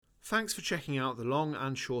Thanks for checking out the Long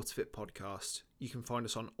and Short of It podcast. You can find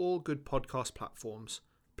us on all good podcast platforms.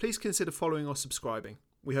 Please consider following or subscribing.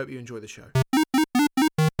 We hope you enjoy the show.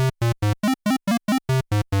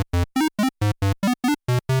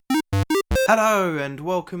 Hello and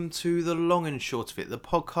welcome to the Long and Short of It, the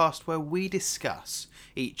podcast where we discuss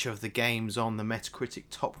each of the games on the Metacritic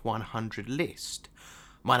Top 100 list.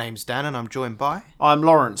 My name's Dan and I'm joined by... I'm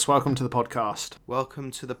Lawrence. Welcome to the podcast.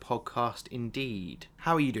 Welcome to the podcast indeed.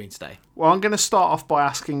 How are you doing today? Well, I'm going to start off by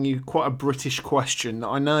asking you quite a British question that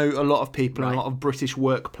I know a lot of people in a lot of British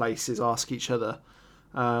workplaces ask each other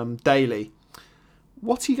daily.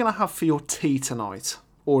 What are you going to have for your tea tonight?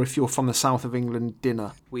 Or if you're from the south of England,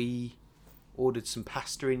 dinner? We ordered some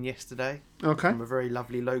pasta in yesterday from a very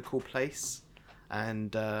lovely local place.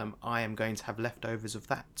 And I am going to have leftovers of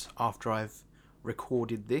that after I've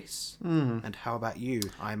recorded this. And how about you?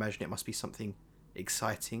 I imagine it must be something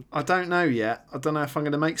exciting. I don't know yet. I don't know if I'm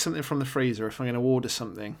going to make something from the freezer or if I'm going to order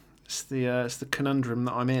something. It's the conundrum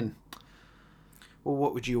that I'm in. Well,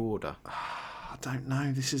 what would you order? I don't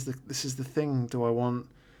know. This is the thing. Do I want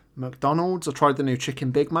McDonald's? I tried the new chicken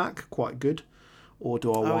Big Mac, quite good. Or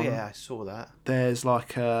do I want... Oh yeah, I saw that. There's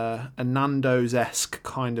like a Nando's-esque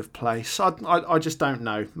kind of place. I just don't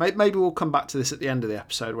know. Maybe we'll come back to this at the end of the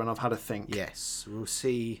episode when I've had a think. Yes, we'll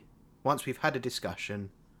see, once we've had a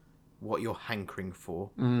discussion, what you're hankering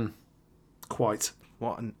for. Quite.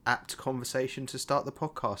 What an apt conversation to start the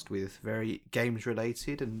podcast with. Very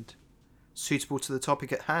games-related and suitable to the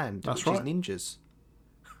topic at hand, That's which right. is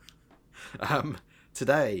ninjas.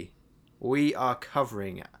 Today, we are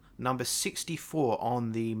covering... Number 64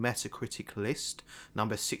 on the Metacritic list,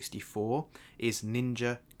 number 64, is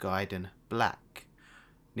Ninja Gaiden Black.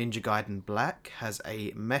 Ninja Gaiden Black has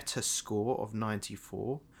a meta score of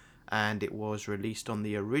 94, and it was released on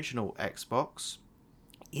the original Xbox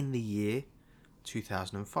in the year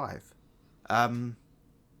 2005.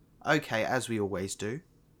 Okay, as we always do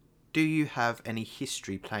you have any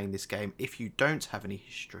history playing this game? If you don't have any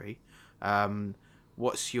history,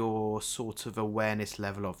 what's your sort of awareness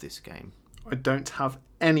level of this game? I don't have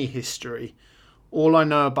any history. All I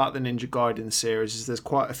know about the Ninja Gaiden series is there's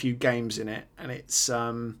quite a few games in it, and it's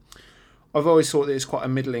I've always thought that it's quite a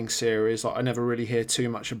middling series. Like, I never really hear too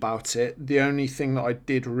much about it. The only thing that I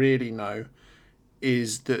did really know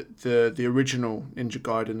is that the original Ninja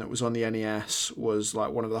Gaiden that was on the NES was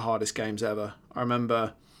like one of the hardest games ever. I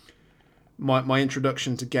remember my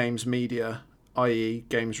introduction to games media, i.e.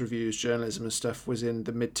 games reviews, journalism and stuff, was in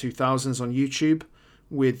the mid-2000s on YouTube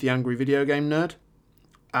with the Angry Video Game Nerd.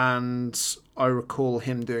 And I recall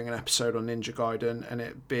him doing an episode on Ninja Gaiden and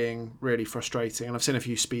it being really frustrating. And I've seen a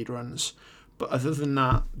few speedruns. But other than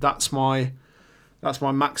that, that's my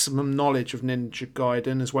maximum knowledge of Ninja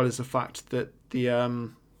Gaiden, as well as the fact that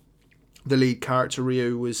the lead character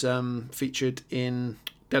Ryu was featured in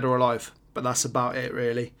Dead or Alive. But that's about it,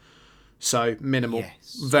 really. So, minimal.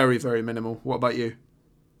 Yes. Very, very minimal. What about you?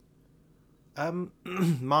 I would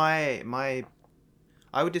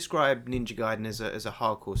describe Ninja Gaiden as a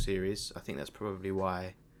hardcore series. I think that's probably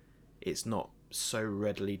why it's not so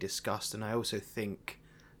readily discussed, and I also think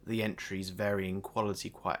the entries vary in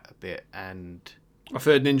quality quite a bit, and... I've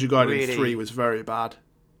heard Ninja Gaiden really, 3 was very bad.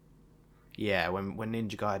 Yeah, when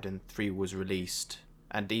Ninja Gaiden 3 was released,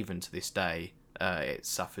 and even to this day, it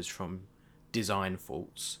suffers from design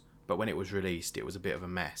faults. But when it was released, it was a bit of a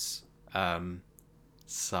mess.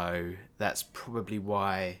 So that's probably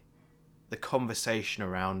why the conversation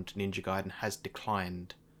around Ninja Gaiden has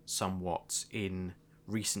declined somewhat in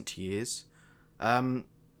recent years.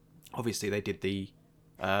 Obviously, they did the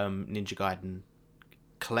Ninja Gaiden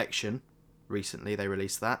collection recently. They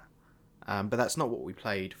released that. But that's not what we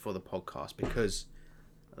played for the podcast, because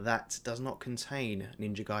that does not contain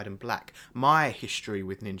Ninja Gaiden Black. My history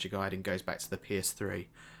with Ninja Gaiden goes back to the PS3.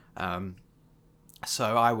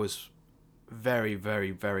 So I was very,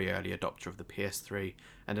 very, very early adopter of the PS3,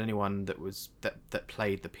 and anyone that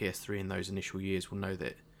played the PS3 in those initial years will know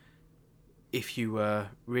that if you were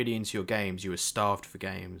really into your games, you were starved for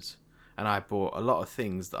games. And I bought a lot of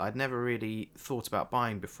things that I'd never really thought about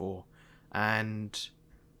buying before. And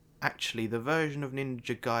actually, the version of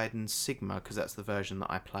Ninja Gaiden Sigma, because that's the version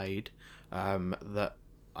that I played, that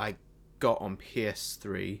I got on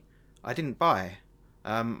PS3, I didn't buy.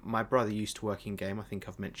 My brother used to work in game, I think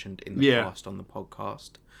I've mentioned in the past on the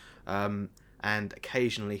podcast. And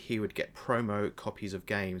occasionally he would get promo copies of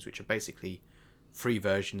games, which are basically free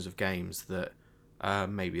versions of games that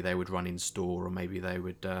maybe they would run in store, or maybe they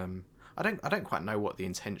would... I don't quite know what the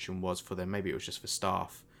intention was for them. Maybe it was just for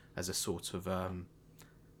staff as a sort of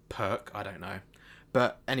perk. I don't know.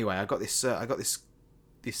 But anyway, I got this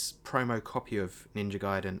this promo copy of Ninja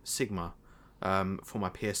Gaiden Sigma for my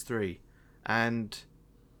PS3, and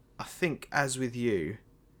I think, as with you,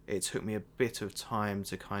 it took me a bit of time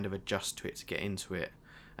to kind of adjust to it, to get into it,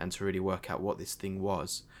 and to really work out what this thing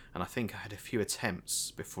was. And I think I had a few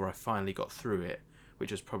attempts before I finally got through it,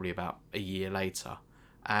 which was probably about a year later.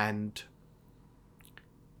 And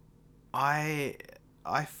I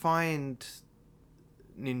find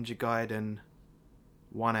Ninja Gaiden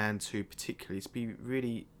 1 and 2 particularly to be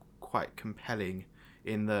really quite compelling,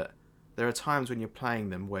 in that there are times when you're playing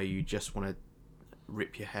them where you just want to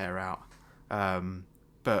rip your hair out,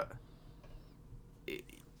 but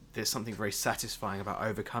there's something very satisfying about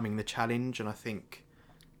overcoming the challenge, and I think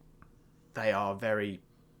they are very...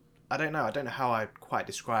 I don't know how I quite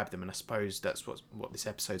describe them, and I suppose that's what this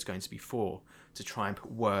episode's going to be for, to try and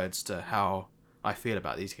put words to how I feel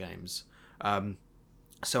about these games.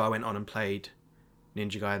 So I went on and played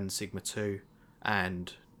Ninja Gaiden Sigma 2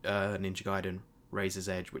 and Ninja Gaiden Razor's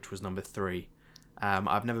Edge, which was number 3.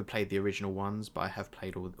 I've never played the original ones, but I have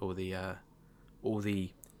played all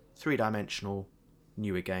the three-dimensional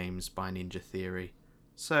newer games by Ninja Theory.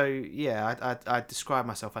 So yeah, I describe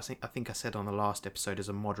myself, I think I said on the last episode, as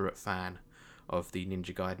a moderate fan of the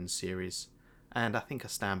Ninja Gaiden series, and I think I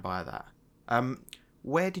stand by that.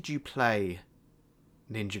 Where did you play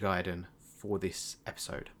Ninja Gaiden for this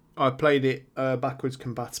episode? I played it backwards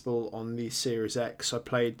compatible on the Series X. I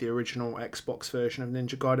played the original Xbox version of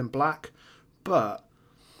Ninja Gaiden Black, but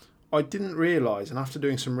I didn't realise, and after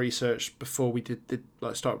doing some research before we did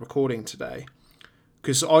start recording today,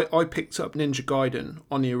 because I picked up Ninja Gaiden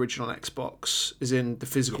on the original Xbox, as in the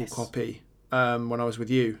physical copy, when I was with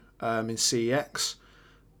you in CEX.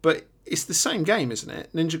 But it's the same game, isn't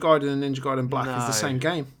it? Ninja Gaiden and Ninja Gaiden Black is the same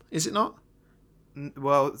game, is it not?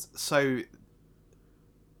 Well, so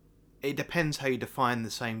it depends how you define the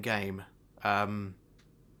same game.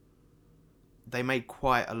 They made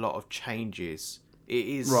quite a lot of changes. It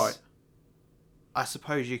is... Right. I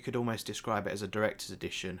suppose you could almost describe it as a director's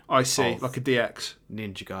edition. I see, like a DX.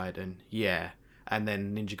 Ninja Gaiden, yeah. And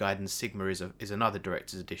then Ninja Gaiden Sigma is another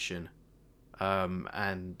director's edition.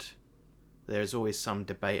 And there's always some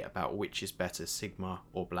debate about which is better, Sigma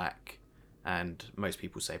or Black. And most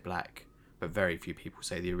people say Black, but very few people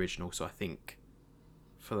say the original. So I think,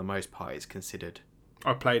 for the most part, it's considered...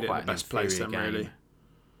 I played it in the best place then, really.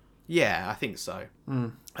 Yeah, I think so.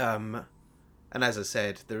 And as I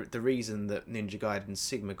said, the reason that Ninja Gaiden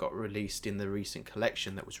Sigma got released in the recent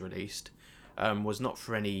collection that was released was not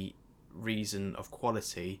for any reason of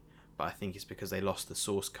quality, but I think it's because they lost the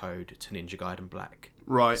source code to Ninja Gaiden Black.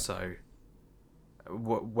 Right. So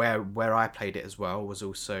where I played it as well was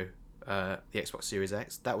also the Xbox Series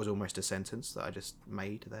X. That was almost a sentence that I just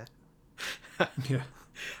made there. Yeah.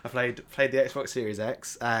 I played the Xbox Series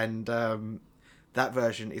X, and that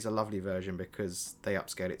version is a lovely version because they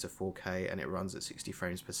upscaled it to 4K and it runs at 60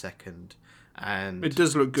 frames per second. And it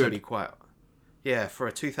does look good. Yeah, for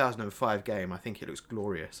a 2005 game, I think it looks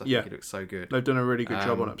glorious. I think it looks so good. They've done a really good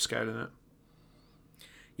job on upscaling it.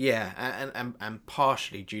 Yeah, and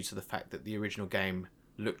partially due to the fact that the original game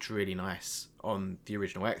looked really nice on the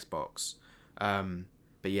original Xbox.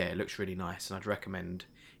 But yeah, it looks really nice, and I'd recommend,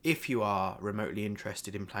 if you are remotely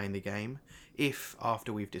interested in playing the game, if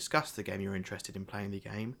after we've discussed the game you're interested in playing the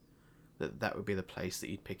game, that would be the place that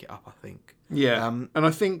you'd pick it up, I think. Yeah, and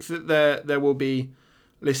I think that there will be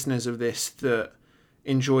listeners of this that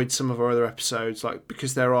enjoyed some of our other episodes,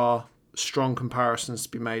 because there are strong comparisons to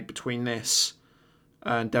be made between this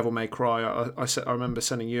and Devil May Cry. I remember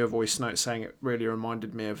sending you a voice note saying it really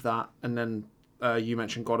reminded me of that, and then you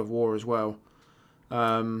mentioned God of War as well.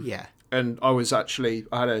 Yeah. And I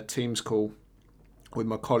had a Teams call with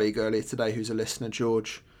my colleague earlier today who's a listener,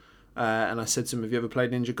 George, and I said to him, have you ever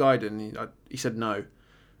played Ninja Gaiden? He said no,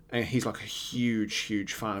 and he's like a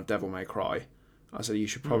huge fan of Devil May Cry. I said you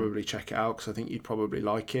should probably check it out because I think you'd probably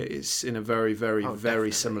like it. It's in a very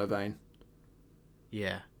very similar vein.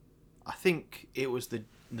 Yeah, I think it was the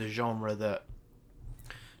genre that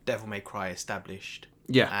Devil May Cry established.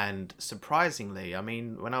 Yeah, and surprisingly, I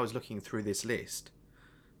mean, when I was looking through this list,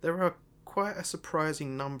 there are quite a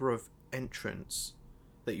surprising number of entrants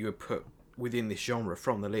that you would put within this genre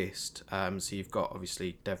from the list. So you've got,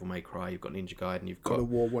 obviously, Devil May Cry, you've got Ninja Gaiden, you've got God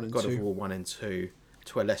of War 1 and 2. God of War 1 and 2,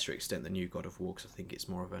 to a lesser extent the new God of War, because I think it's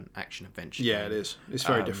more of an action-adventure game. It is. It's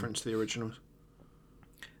very different to the originals.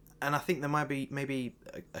 And I think there might be maybe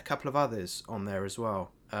a couple of others on there as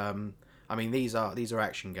well. I mean, these are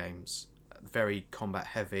action games, very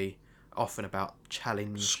combat-heavy, often about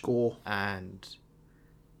challenge. Score. And...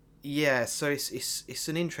 yeah, so it's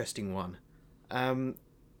an interesting one.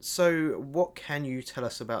 So what can you tell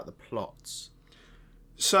us about the plots?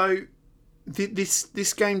 So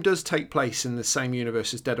this game does take place in the same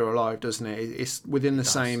universe as Dead or Alive, doesn't it? It's within the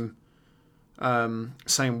same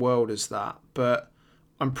world as that, but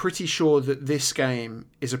I'm pretty sure that this game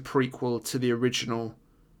is a prequel to the original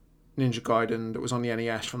Ninja Gaiden that was on the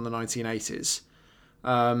NES from the 1980s.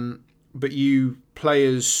 But you play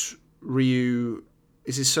as Ryu.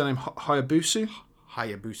 Is his surname Hayabusa?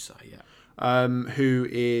 Hayabusa, yeah. Who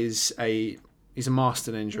is he's a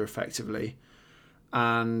master ninja effectively,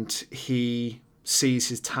 and he sees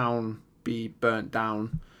his town be burnt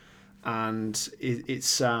down, and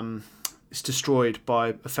it's destroyed by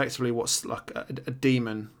effectively what's like a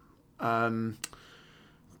demon.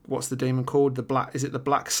 What's the demon called? Is it the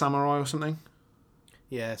Black Samurai or something?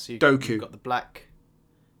 Yeah, so Doku. You've got the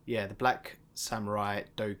black samurai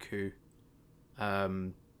Doku,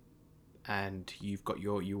 and you've got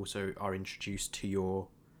you also are introduced to your,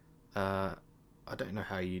 I don't know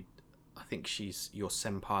how you, I think she's your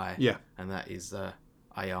senpai. Yeah. And that is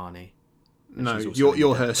Ayane. No,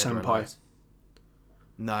 you're her senpai.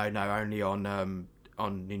 No, only on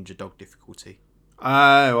Ninja Dog difficulty.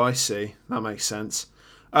 Oh, I see. That makes sense.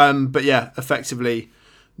 But yeah, effectively,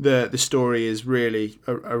 the story is really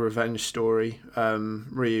a revenge story.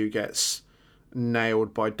 Ryu gets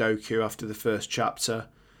nailed by Doku after the first chapter,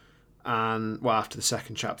 after the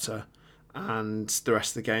second chapter, and the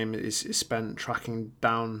rest of the game is spent tracking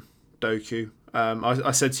down Doku.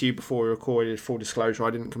 I said to you before we recorded, full disclosure,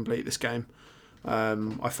 I didn't complete this game.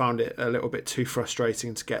 I found it a little bit too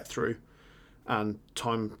frustrating to get through, and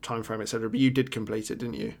time frame, etc. But you did complete it,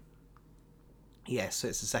 didn't you? Yes, so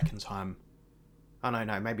it's the second time. Oh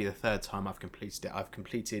no, maybe the third time I've completed it. I've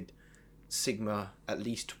completed Sigma at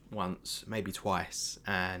least once, maybe twice,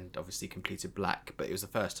 and obviously completed Black, but it was the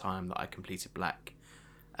first time that I completed Black.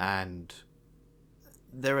 And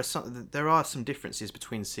there are some differences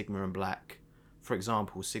between Sigma and Black. For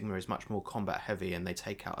example, Sigma is much more combat heavy, and they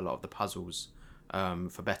take out a lot of the puzzles,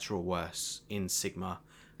 for better or worse, in Sigma.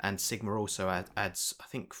 And Sigma also adds, I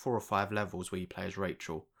think, 4 or 5 levels where you play as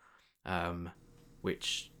Rachel,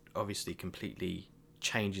 which obviously completely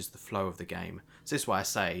changes the flow of the game. So this is why I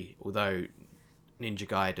say, although Ninja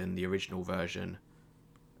Gaiden, the original version,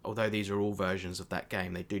 although these are all versions of that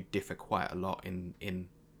game, they do differ quite a lot in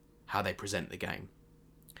how they present the game.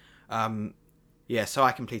 So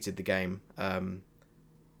I completed the game,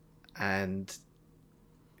 and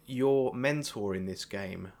your mentor in this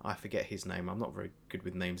game, I forget his name. I'm not very good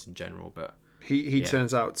with names in general, but he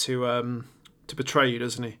turns out to betray you,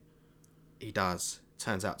 doesn't he? He does.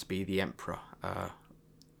 Turns out to be the emperor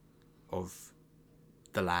of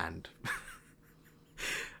the land.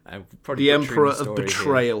 The emperor of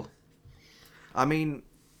betrayal. Here. I mean,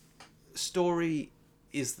 story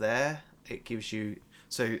is there. It gives you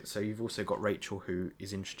so you've also got Rachel, who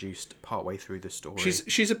is introduced partway through the story.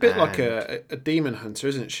 She's a bit like a demon hunter,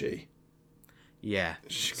 isn't she? Yeah.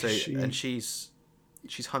 And she's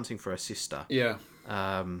hunting for her sister. Yeah.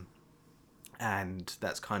 And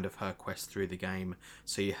that's kind of her quest through the game.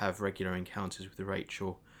 So you have regular encounters with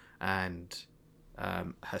Rachel and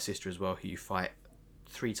her sister as well, who you fight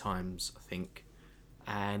 3 times, I think.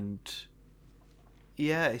 And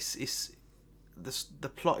yeah, it's the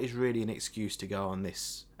plot is really an excuse to go on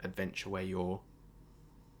this adventure where you're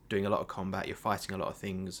doing a lot of combat, you're fighting a lot of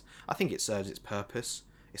things. I think it serves its purpose.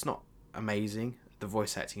 It's not amazing. The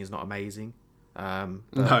voice acting is not amazing.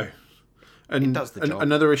 No. And it does the job.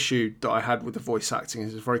 Another issue that I had with the voice acting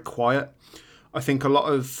is it's very quiet. I think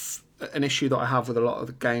an issue that I have with a lot of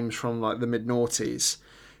the games from like the mid-noughties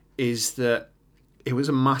is that it was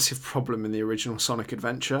a massive problem in the original Sonic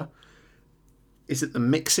Adventure, is that the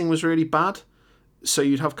mixing was really bad. So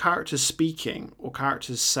you'd have characters speaking or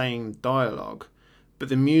characters saying dialogue, but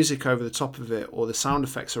the music over the top of it or the sound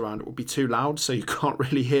effects around it would be too loud, so you can't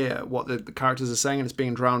really hear what the characters are saying, and it's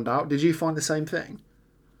being drowned out. Did you find the same thing?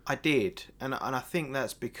 I did, and I think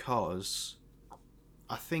that's because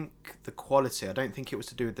I think the quality, I don't think it was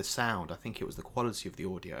to do with the sound, I think it was the quality of the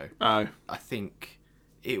audio. Oh. I think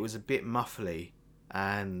it was a bit muffly,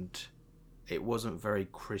 and it wasn't very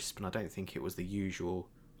crisp, and I don't think it was the usual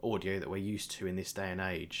audio that we're used to in this day and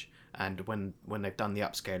age. And when they've done the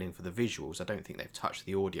upscaling for the visuals, I don't think they've touched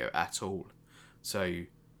the audio at all. So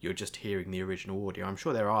you're just hearing the original audio. I'm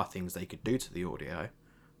sure there are things they could do to the audio,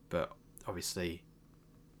 but obviously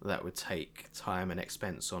that would take time and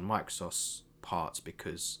expense on Microsoft's parts,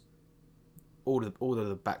 because all of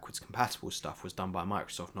the backwards compatible stuff was done by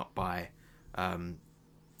Microsoft, not by Team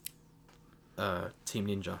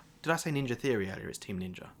Ninja. Did I say Ninja Theory earlier? It's Team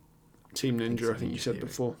Ninja. Team Ninja, I think you said Theory.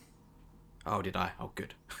 before. Oh, did I? Oh,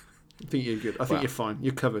 good. I think you're good. I think you're fine.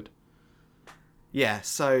 You're covered. Yeah,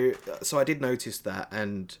 so I did notice that,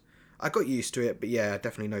 and I got used to it, but yeah, I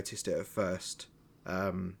definitely noticed it at first.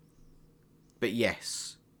 But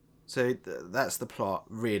yes, so that's the plot.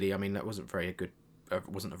 Really, I mean, that wasn't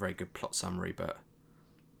wasn't a very good plot summary, but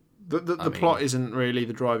I The plot mean, isn't really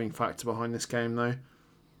the driving factor behind this game, though.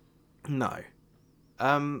 no.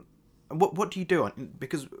 What do you do on?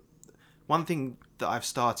 Because one thing that I've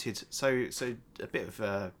started, so a bit of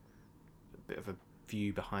a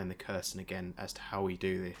view behind the curtain again as to how we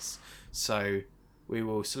do this. So we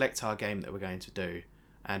will select our game that we're going to do,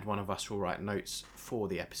 and one of us will write notes for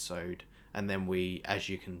the episode, and then we, as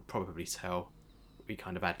you can probably tell, we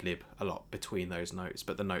kind of ad lib a lot between those notes,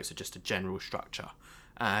 but the notes are just a general structure.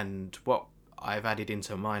 And what I've added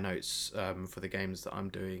into my notes for the games that I'm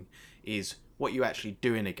doing is what you actually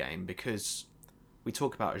do in a game, because we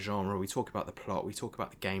talk about a genre, we talk about the plot, we talk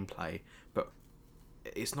about the gameplay, but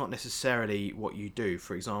it's not necessarily what you do.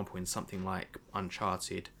 For example, in something like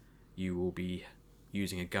Uncharted, you will be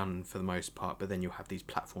using a gun for the most part, but then you'll have these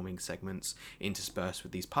platforming segments interspersed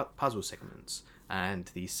with these puzzle segments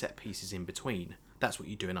and these set pieces in between. That's what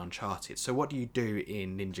you do in Uncharted. So what do you do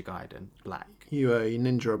in Ninja Gaiden Black? You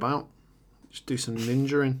ninja about. Just do some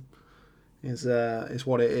ninjaing. Is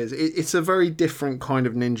what it is. It's a very different kind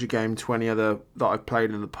of ninja game to any other that I've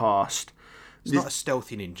played in the past. It's not a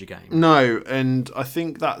stealthy ninja game. No, and I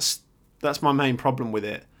think that's my main problem with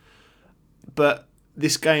it. But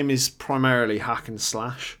this game is primarily hack and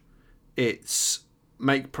slash. It's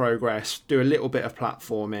make progress, do a little bit of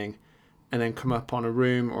platforming, and then come up on a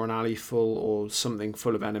room or an alley full or something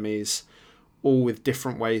full of enemies, all with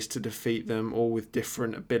different ways to defeat them, all with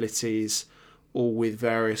different abilities, all with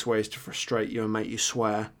various ways to frustrate you and make you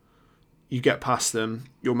swear. You get past them,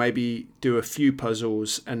 you'll maybe do a few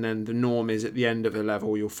puzzles, and then the norm is at the end of a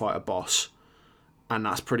level you'll fight a boss. And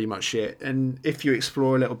that's pretty much it. And if you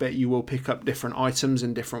explore a little bit, you will pick up different items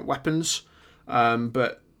and different weapons.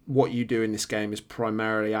 But what you do in this game is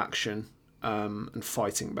primarily action and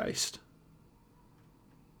fighting based.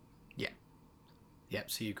 Yeah. Yep.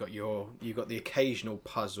 So you've got the occasional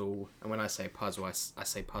puzzle, and when I say puzzle, I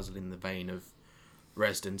say puzzle in the vein of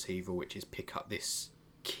Resident Evil, which is pick up this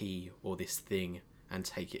key or this thing and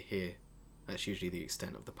take it here. That's usually the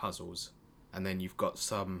extent of the puzzles. And then you've got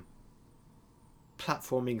some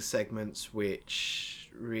platforming segments which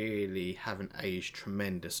really haven't aged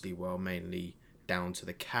tremendously well, mainly down to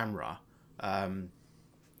the camera. And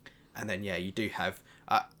then you do have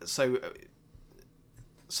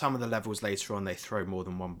some of the levels later on, they throw more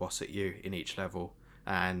than one boss at you in each level,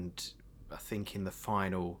 and I think in the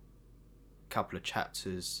final couple of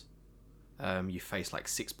chapters you face like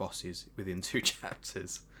 6 bosses within 2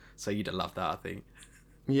 chapters, so you'd have loved that, I think.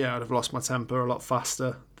 Yeah, I'd have lost my temper a lot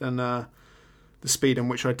faster than the speed in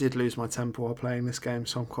which I did lose my temper while playing this game,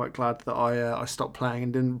 so I'm quite glad that I stopped playing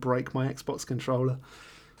and didn't break my Xbox controller.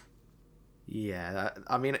 Yeah,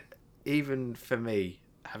 I mean, even for me,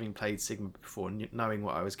 having played Sigma before, knowing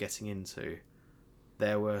what I was getting into,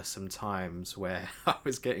 there were some times where I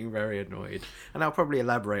was getting very annoyed, and I'll probably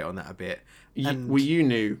elaborate on that a bit. You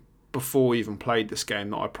knew before we even played this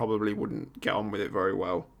game that I probably wouldn't get on with it very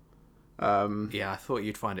well. Yeah, I thought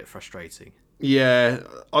you'd find it frustrating. Yeah,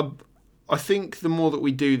 I think the more that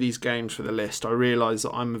we do these games for the list, I realise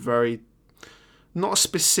that I'm a very, not a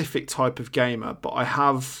specific type of gamer, but I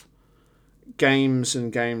have games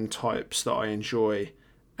and game types that I enjoy,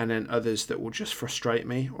 and then others that will just frustrate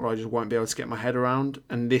me or I just won't be able to get my head around.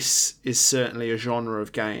 And this is certainly a genre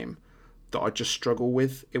of game that I just struggle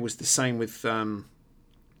with. It was the same with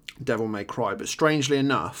Devil May Cry, but strangely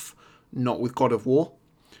enough, not with God of War.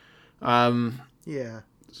 Yeah.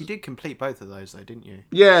 You did complete both of those, though, didn't you?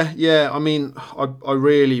 Yeah. I mean, I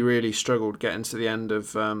really, really struggled getting to the end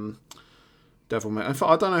of Devil May. In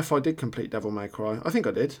fact, I don't know if I did complete Devil May Cry. I think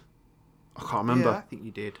I did. I can't remember. Yeah, I think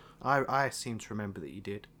you did. I seem to remember that you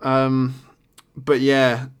did. But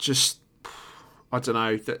yeah, just I don't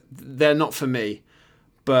know. They're not for me.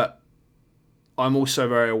 But I'm also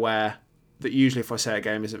very aware that usually if I say a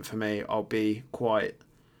game isn't for me, I'll be quite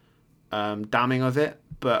damning of it.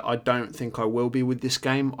 But I don't think I will be with this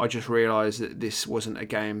game. I just realised that this wasn't a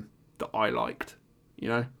game that I liked, you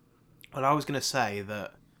know? Well, I was going to say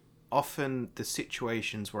that often the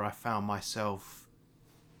situations where I found myself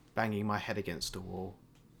banging my head against a wall,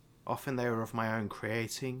 often they were of my own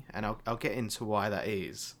creating, and I'll get into why that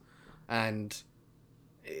is. And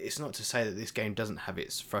it's not to say that this game doesn't have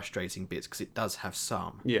its frustrating bits, because it does have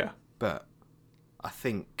some. Yeah. But I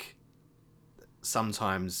think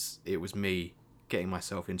sometimes it was me getting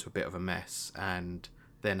myself into a bit of a mess and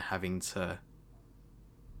then having to,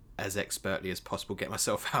 as expertly as possible, get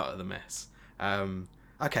myself out of the mess.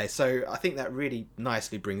 Okay, so I think that really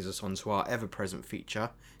nicely brings us on to our ever-present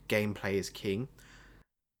feature, gameplay is king.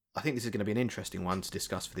 I think this is going to be an interesting one to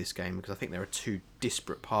discuss for this game because I think there are two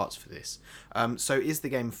disparate parts for this. So is the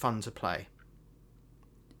game fun to play?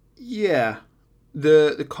 Yeah,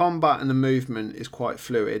 the combat and the movement is quite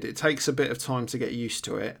fluid. It takes a bit of time to get used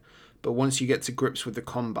to it, but once you get to grips with the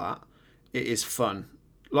combat, it is fun.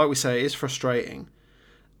 Like we say, it is frustrating,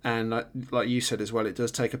 and like you said as well, it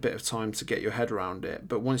does take a bit of time to get your head around it.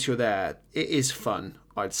 But once you're there, it is fun.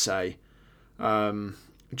 I'd say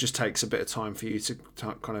it just takes a bit of time for you to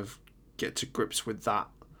kind of get to grips with that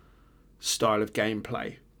style of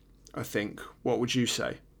gameplay. I think. What would you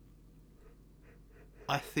say?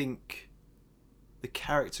 I think the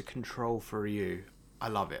character control for Ryu, I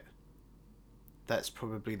love it. That's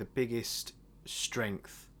probably the biggest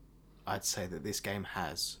strength I'd say that this game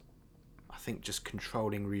has. I think just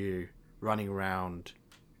controlling Ryu, running around,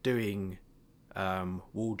 doing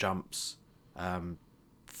wall jumps,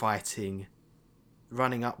 fighting,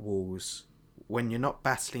 running up walls. When you're not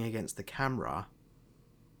battling against the camera,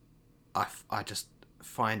 I just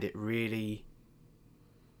find it really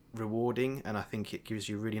rewarding, and I think it gives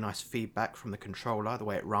you really nice feedback from the controller, the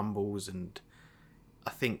way it rumbles, and I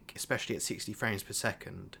think especially at 60 frames per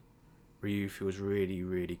second, Ryu feels really,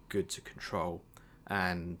 really good to control,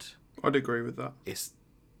 and I'd agree with that. it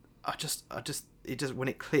just when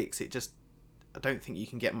it clicks, I don't think you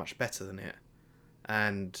can get much better than it,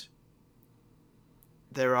 and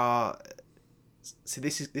there are. See,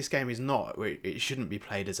 this game is not. It shouldn't be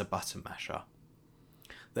played as a button masher.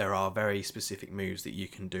 There are very specific moves that you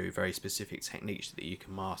can do, very specific techniques that you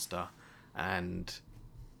can master, and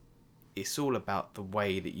it's all about the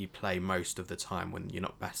way that you play most of the time when you're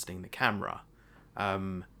not battling the camera.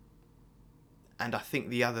 And I think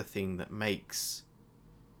the other thing that makes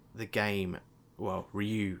the game, well,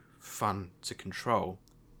 Ryu, fun to control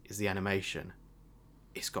is the animation.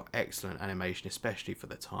 It's got excellent animation, especially for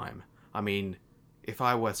the time. I mean, if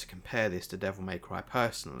I were to compare this to Devil May Cry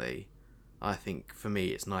personally, I think for me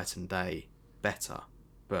it's night and day better.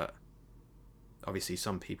 But obviously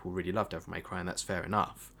some people really love Devil May Cry, and that's fair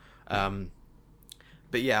enough.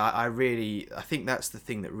 But yeah, I think that's the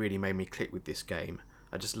thing that really made me click with this game.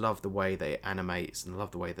 I just love the way that it animates, and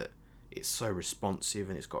love the way that it's so responsive,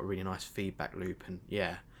 and it's got a really nice feedback loop, and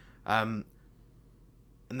yeah. And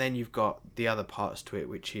then you've got the other parts to it,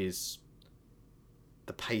 which is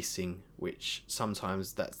the pacing, which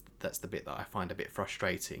sometimes that's the bit that I find a bit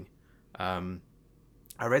frustrating. I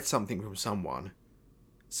read something from someone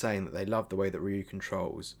saying that they love the way that Ryu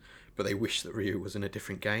controls, but they wish that Ryu was in a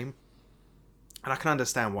different game. And I can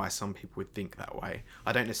understand why some people would think that way.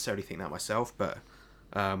 I don't necessarily think that myself, but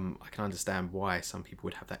I can understand why some people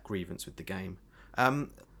would have that grievance with the game.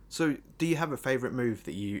 So, do you have a favourite move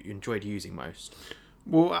that you enjoyed using most?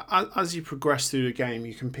 Well, as you progress through the game,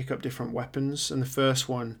 you can pick up different weapons, and the first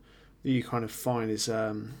one that you kind of find is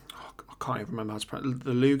I can't even remember how to pronounce it,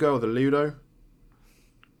 the Lugo or the Ludo,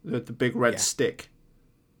 the big red stick.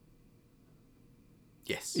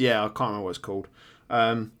 Yes. Yeah, I can't remember what it's called.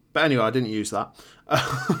 But anyway, I didn't use that.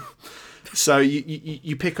 So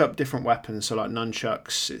you pick up different weapons, so like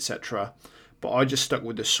nunchucks, etc. But I just stuck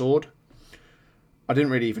with the sword. I didn't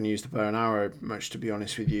really even use the bow and arrow much, to be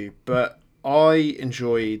honest with you. But I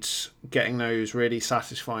enjoyed getting those really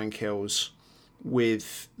satisfying kills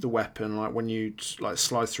with the weapon, like when you like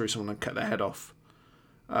slide through someone and cut their head off.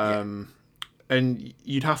 And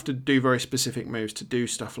you'd have to do very specific moves to do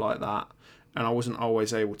stuff like that. And I wasn't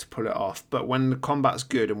always able to pull it off. But when the combat's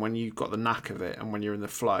good and when you've got the knack of it and when you're in the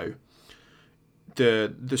flow,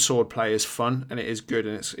 the sword play is fun and it is good,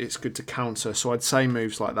 and it's good to counter. So I'd say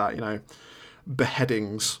moves like that,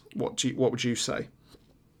 beheadings. What would you say?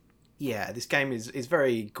 Yeah, this game is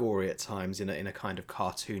very gory at times in a kind of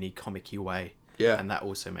cartoony, comic-y way. Yeah. And that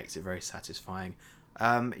also makes it very satisfying.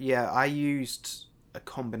 I used a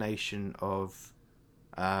combination of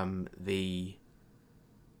the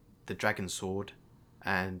dragon sword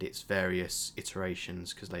and its various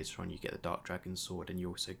iterations, because later on you get the dark dragon sword, and you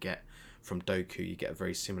also get from Doku, you get a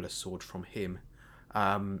very similar sword from him,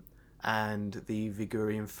 and the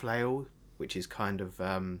Vigurian flail, which is kind of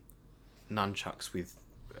nunchucks with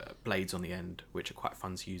blades on the end, which are quite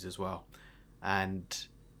fun to use as well. And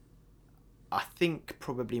I think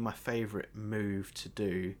probably my favourite move to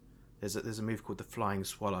do, there's a move called the flying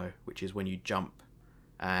swallow, which is when you jump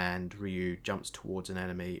and Ryu jumps towards an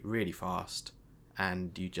enemy really fast,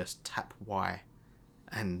 and you just tap Y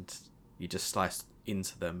and you just slice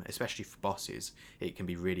into them. Especially for bosses, it can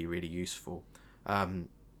be really, really useful.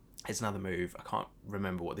 It's another move, I can't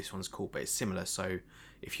remember what this one's called, but it's similar. So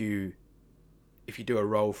if you if you do a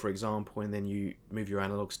roll, for example, and then you move your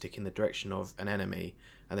analog stick in the direction of an enemy,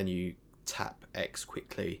 and then you tap X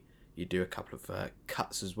quickly, you do a couple of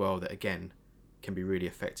cuts as well that, again, can be really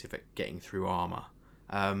effective at getting through armour.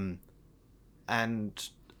 And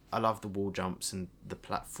I love the wall jumps and the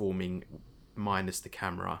platforming minus the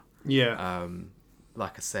camera. Yeah.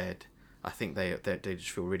 Like I said, I think they just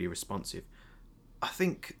feel really responsive. I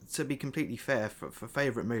think, to be completely fair, for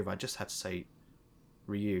favourite move, I just have to say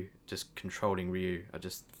Ryu, just controlling Ryu. I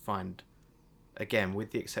just find, again,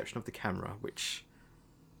 with the exception of the camera, which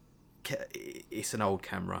it's an old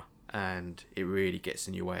camera and it really gets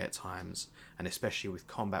in your way at times, and especially with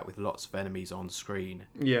combat with lots of enemies on screen,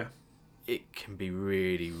 Yeah. it can be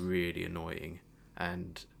really, really annoying.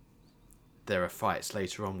 And there are fights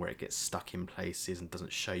later on where it gets stuck in places and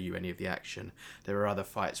doesn't show you any of the action. There are other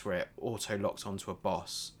fights where it auto locks onto a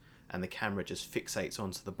boss and the camera just fixates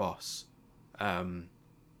onto the boss.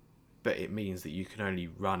 But it means that you can only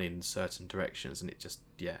run in certain directions, and it just,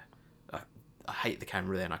 I hate the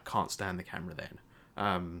camera then. I can't stand the camera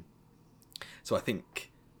then. So I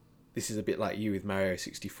think this is a bit like you with Mario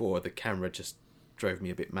 64. The camera just drove me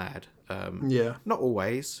a bit mad. Yeah. Not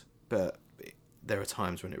always, but there are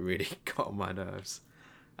times when it really got on my nerves.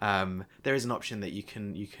 There is an option that you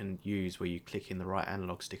can use where you click in the right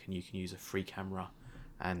analog stick and you can use a free camera,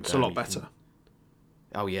 and It's a lot better.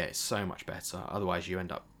 Oh yeah, it's so much better. Otherwise, you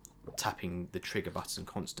end up tapping the trigger button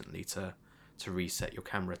constantly to reset your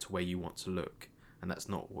camera to where you want to look, and that's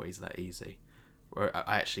not always that easy.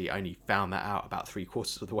 I actually only found that out about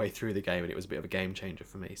 3/4 of the way through the game, and it was a bit of a game changer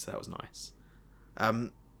for me, so that was nice.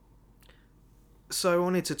 So I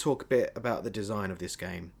wanted to talk a bit about the design of this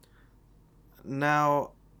game.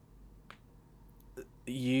 Now,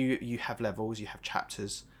 you have levels, you have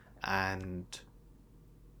chapters, and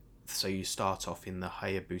so you start off in the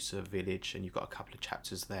Hayabusa village, and you've got a couple of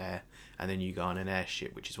chapters there, and then you go on an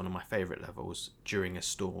airship, which is one of my favourite levels, during a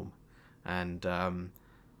storm. And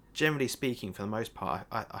generally speaking, for the most part,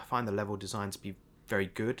 I find the level design to be very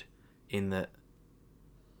good, in that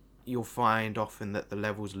you'll find often that the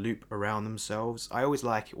levels loop around themselves. I always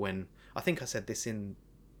like it when, I think I said this in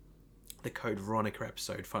the Code Veronica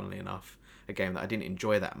episode, funnily enough, a game that I didn't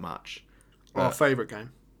enjoy that much. Our favourite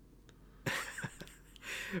game.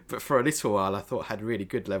 But for a little while I thought had really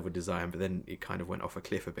good level design, but then it kind of went off a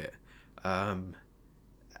cliff a bit.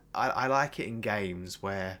 I like it in games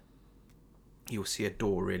where you'll see a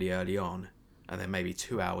door really early on, and then maybe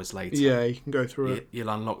 2 hours later, Yeah, you can go through it. You'll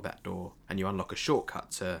unlock that door, and you unlock a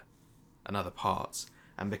shortcut to another part.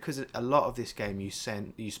 And because a lot of this game you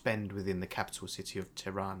spend within the capital city of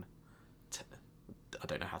Tehran. I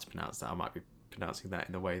don't know how to pronounce that. I might be pronouncing that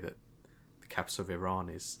in the way that the capital of Iran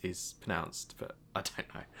is pronounced, but I don't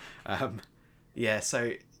know.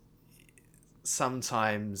 So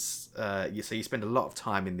sometimes, so you spend a lot of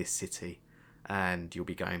time in this city, and you'll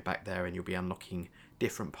be going back there, and you'll be unlocking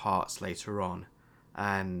different parts later on.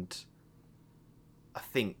 And I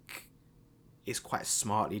think it's quite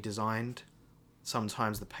smartly designed.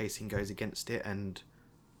 Sometimes the pacing goes against it, and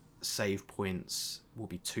save points will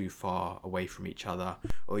be too far away from each other,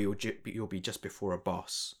 or you'll be just before a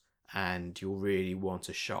boss, and you'll really want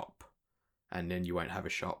a shop, and then you won't have a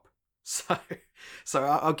shop. So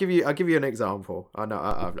I'll give you an example. I know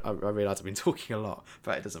I realise I've been talking a lot,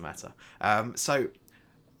 but it doesn't matter. So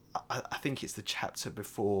I think it's the chapter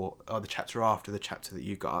before, or the chapter after the chapter that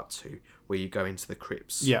you got up to, where you go into the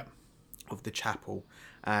crypts of the chapel,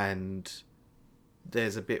 and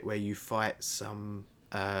there's a bit where you fight some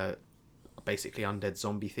basically undead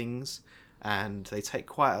zombie things, and they take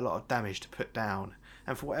quite a lot of damage to put down.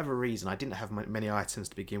 And for whatever reason, I didn't have many items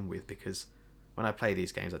to begin with, because when I play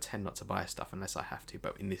these games I tend not to buy stuff unless I have to,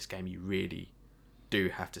 but in this game you really do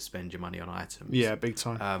have to spend your money on items. Yeah, big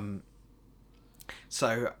time.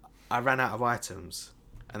 So I ran out of items,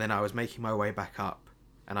 and then I was making my way back up,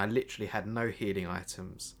 and I literally had no healing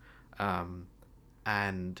items,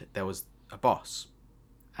 and there was a boss,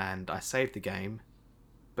 and I saved the game,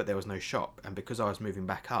 but there was no shop, and because I was moving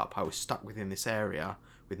back up, I was stuck within this area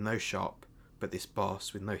with no shop, but this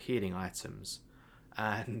boss with no healing items,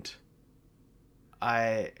 and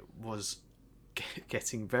I was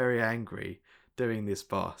getting very angry doing this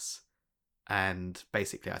boss, and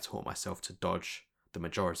basically I taught myself to dodge the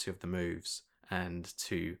majority of the moves and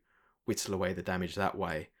to whittle away the damage that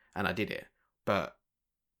way, and I did it. But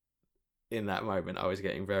in that moment I was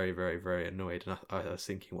getting very, very, very annoyed, and I was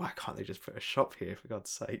thinking, why can't they just put a shop here, for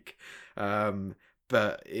God's sake?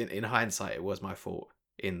 But in hindsight, it was my fault,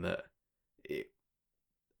 in that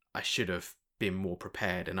I should have been more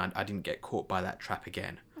prepared, and I didn't get caught by that trap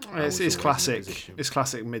again. It's classic. It's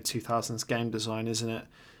classic mid-2000s game design, isn't it?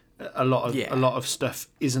 A lot Yeah. of stuff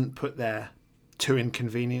isn't put there to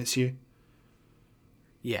inconvenience you.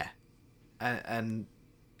 Yeah. And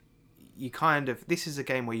you kind of... This is a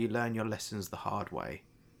game where you learn your lessons the hard way.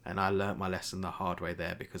 And I learnt my lesson the hard way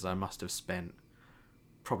there because I must have spent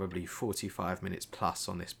probably 45 minutes plus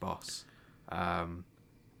on this boss.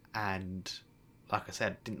 And like I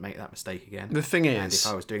said, didn't make that mistake again. The thing is... And if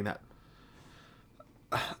I was doing that...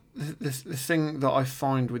 The thing that I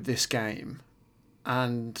find with this game,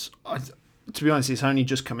 and to be honest, it's only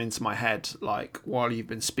just come into my head, like, while you've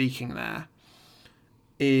been speaking there,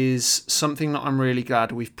 is something that I'm really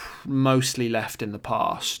glad we've mostly left in the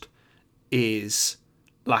past, is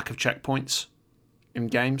lack of checkpoints in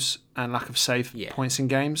games and lack of save points in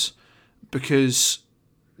games, because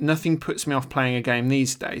nothing puts me off playing a game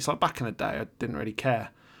these days. Like back in the day, I didn't really care,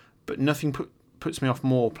 but nothing puts me off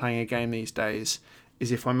more playing a game these days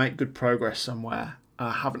is if I make good progress somewhere and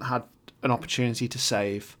I haven't had an opportunity to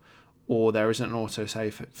save, or there isn't an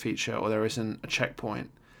auto-save feature, or there isn't a checkpoint,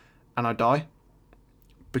 and I die.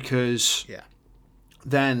 Because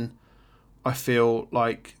then I feel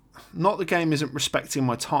like, not the game isn't respecting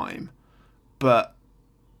my time, but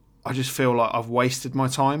I just feel like I've wasted my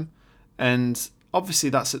time. And obviously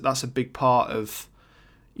that's a big part of,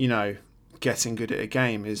 you know, getting good at a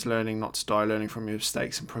game, is learning not to die, learning from your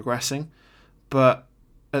mistakes and progressing. But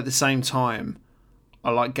at the same time,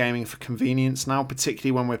 I like gaming for convenience now,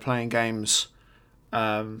 particularly when we're playing games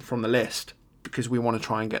from the list, because we want to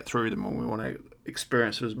try and get through them and we want to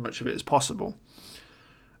experience as much of it as possible.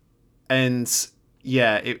 And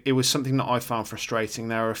yeah, it was something that I found frustrating.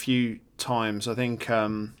 There were a few times, I think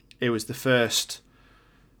it was the first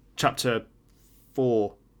chapter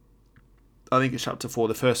 4. I think it's chapter 4,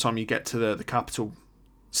 the first time you get to the capital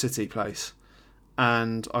city place.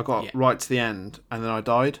 And I got right to the end and then I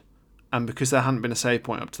died. And because there hadn't been a save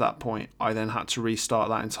point up to that point, I then had to restart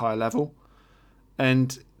that entire level.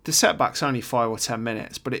 And the setback's only 5 or 10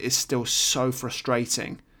 minutes, but it is still so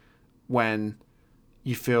frustrating when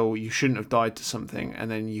you feel you shouldn't have died to something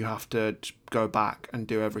and then you have to go back and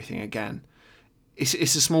do everything again. It's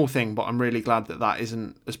a small thing, but I'm really glad that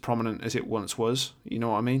isn't as prominent as it once was. You know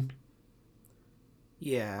what I mean?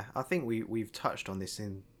 Yeah, I think we've touched on this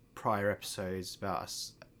in prior episodes about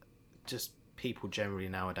us, just people generally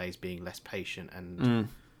nowadays being less patient and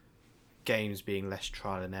games being less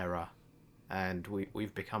trial and error. And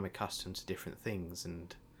we've become accustomed to different things.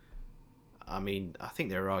 And I mean, I think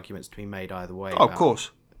there are arguments to be made either way. Oh, of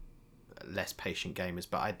course. Less patient gamers.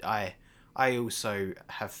 But I also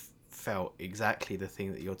have felt exactly the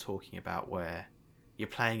thing that you're talking about, where you're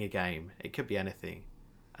playing a game, it could be anything,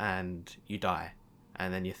 and you die.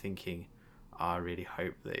 And then you're thinking, oh, I really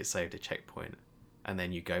hope that it saved a checkpoint. And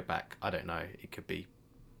then you go back, I don't know, it could be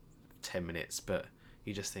 10 minutes, but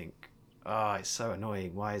you just think, oh, it's so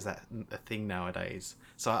annoying. Why is that a thing nowadays?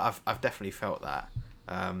 So I've definitely felt that.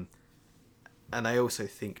 And I also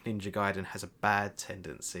think Ninja Gaiden has a bad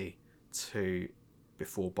tendency to,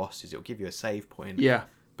 before bosses, it'll give you a save point. Yeah.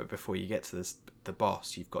 But before you get to the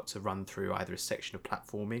boss, you've got to run through either a section of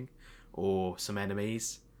platforming or some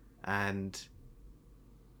enemies. And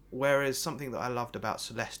whereas something that I loved about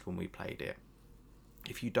Celeste when we played it,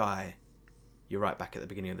 if you die, you're right back at the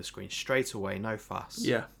beginning of the screen straight away, no fuss.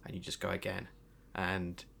 Yeah. And you just go again.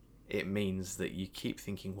 And it means that you keep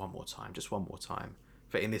thinking one more time.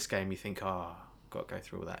 But in this game, you think, oh, got to go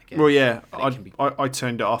through all that again. Well, yeah, I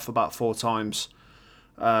turned it off about 4 times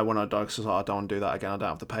when I died, because I was like, I don't want to do that again. I don't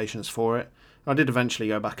have the patience for it. I did eventually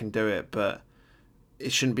go back and do it, but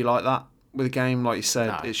it shouldn't be like that with a game. Like you said,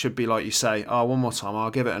 no. It should be like you say, oh, one more time,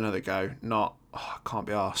 I'll give it another go. Not, oh, I can't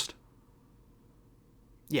be arsed.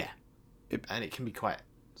 Yeah. And it can be quite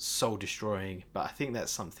soul-destroying, but I think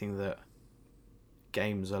that's something that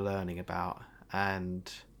games are learning about. And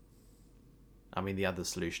I mean, the other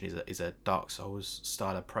solution is a Dark Souls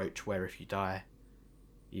style approach, where if you die,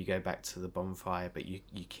 you go back to the bonfire, but you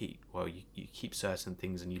keep certain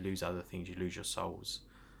things and you lose other things. You lose your souls.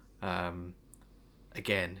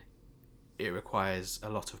 Again, it requires a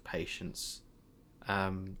lot of patience.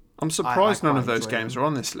 I'm surprised none of those games are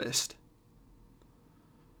on this list.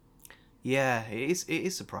 Yeah, it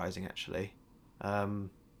is surprising, actually. I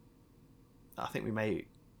think we may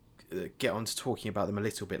get on to talking about them a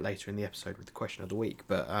little bit later in the episode with the question of the week.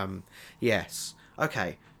 But yes.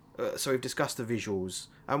 Okay, so we've discussed the visuals.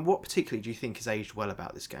 And what particularly do you think has aged well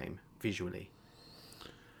about this game, visually?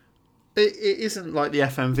 It isn't like the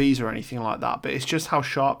FMVs or anything like that, but it's just how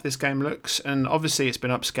sharp this game looks. And obviously it's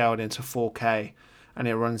been upscaled into 4K and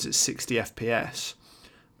it runs at 60 FPS.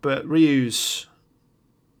 But Ryu's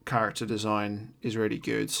character design is really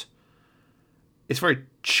good. It's very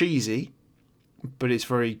cheesy, but it's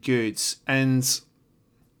very good. And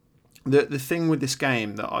the thing with this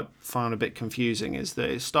game that I found a bit confusing is that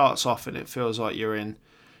it starts off and it feels like you're in,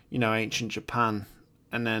 ancient Japan,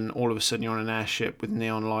 and then all of a sudden you're on an airship with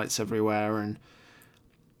neon lights everywhere, and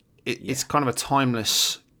it's kind of a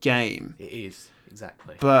timeless game. It is,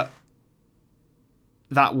 exactly. But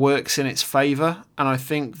that works in its favour, and I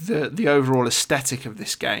think the overall aesthetic of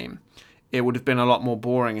this game, it would have been a lot more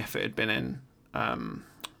boring if it had been in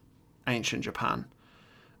ancient Japan.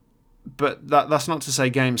 But that's not to say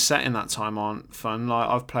games set in that time aren't fun. Like,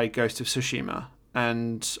 I've played Ghost of Tsushima,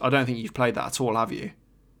 and I don't think you've played that at all, have you?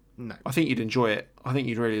 No. I think you'd enjoy it. I think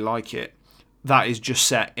you'd really like it. That is just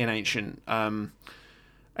set in ancient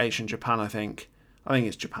Japan, I think. I think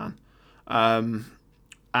it's Japan.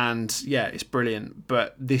 And yeah, it's brilliant.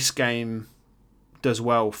 But this game does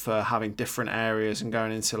well for having different areas and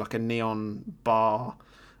going into like a neon bar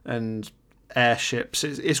and airships.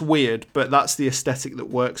 It's weird, but that's the aesthetic that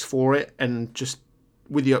works for it. And just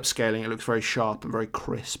with the upscaling, it looks very sharp and very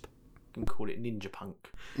crisp. You can call it Ninja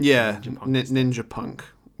Punk. Yeah, Ninja Punk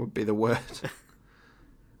would be the word.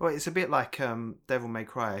 Well, it's a bit like Devil May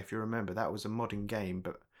Cry, if you remember. That was a modern game,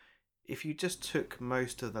 but if you just took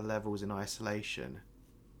most of the levels in isolation,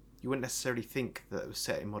 you wouldn't necessarily think that it was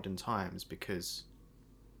set in modern times, because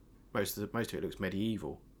most of it looks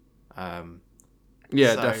medieval. Yeah,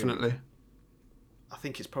 definitely. I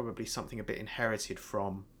think it's probably something a bit inherited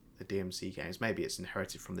from the DMC games. Maybe it's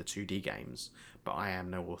inherited from the 2D games, but I am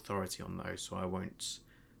no authority on those, so I won't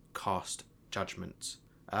cast judgment.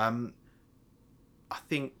 I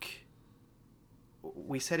think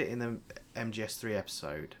we said it in the MGS3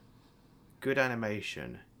 episode. Good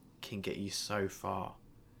animation can get you so far,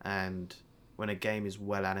 and when a game is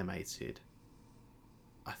well animated,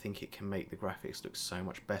 I think it can make the graphics look so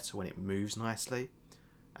much better when it moves nicely.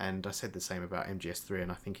 And I said the same about MGS3,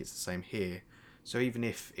 and I think it's the same here. So even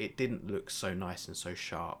if it didn't look so nice and so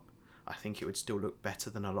sharp, I think it would still look better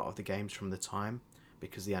than a lot of the games from the time,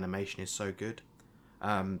 because the animation is so good.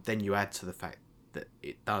 Then you add to the fact that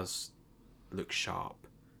it does look sharp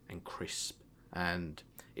and crisp, and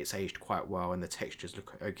it's aged quite well, and the textures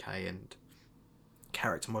look okay, and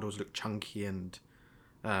character models look chunky and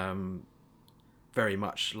very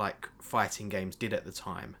much like fighting games did at the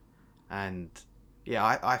time. And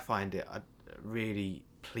yeah, I find it a really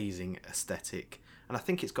pleasing aesthetic, and I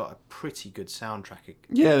think it's got a pretty good soundtrack.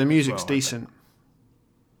 Yeah, the music's decent.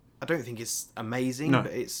 I don't think it's amazing,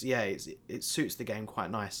 but it suits the game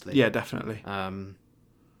quite nicely. Yeah, definitely.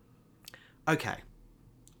 Okay,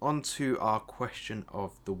 on to our question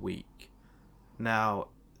of the week. Now,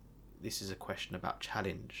 this is a question about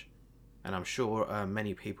challenge, and I'm sure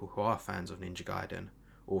many people who are fans of Ninja Gaiden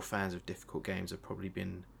or fans of difficult games have probably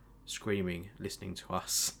been screaming listening to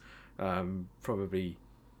us probably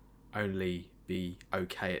only be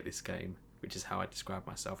okay at this game, which is how I describe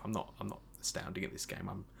myself. I'm not astounding at this game.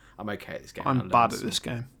 I'm okay at this game. I'm bad at this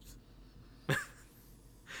game.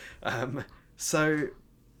 So,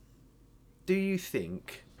 do you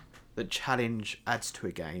think that challenge adds to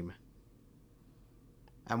a game?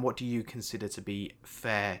 And what do you consider to be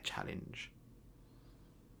fair challenge?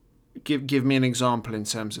 Give me an example in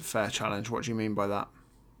terms of fair challenge. What do you mean by that?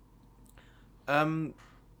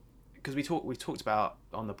 Because we've talked about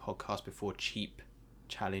on the podcast before cheap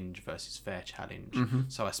challenge versus fair challenge. Mm-hmm.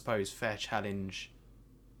 So I suppose fair challenge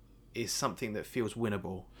is something that feels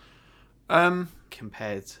winnable,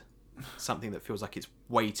 compared to something that feels like it's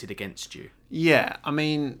weighted against you. Yeah, I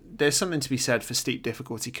mean, there's something to be said for steep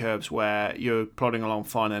difficulty curves where you're plodding along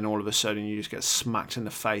fine and all of a sudden you just get smacked in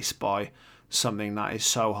the face by something that is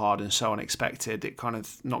so hard and so unexpected, it kind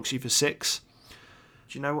of knocks you for six.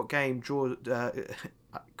 Do you know what game draws... I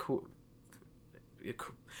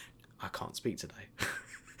can't speak today.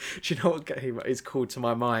 Do you know what game is called to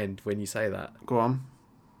my mind when you say that? Go on.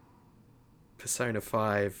 Persona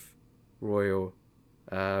 5 Royal...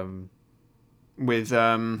 with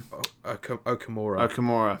Okamura.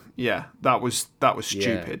 Okamura, yeah, that was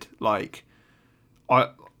stupid. Yeah. Like,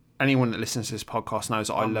 anyone that listens to this podcast knows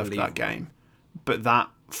that I loved that game, but that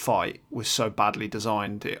fight was so badly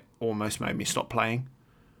designed it almost made me stop playing.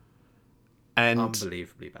 And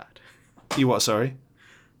unbelievably bad. You what? Sorry.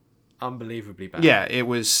 Unbelievably bad. Yeah, it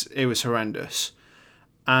was horrendous,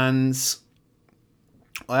 and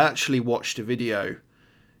I actually watched a video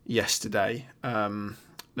yesterday.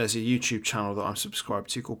 There's a YouTube channel that I'm subscribed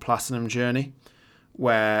to called Platinum Journey,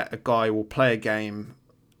 where a guy will play a game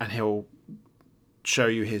and he'll show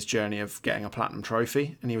you his journey of getting a platinum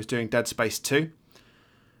trophy. And he was doing Dead Space 2.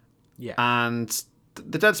 Yeah. And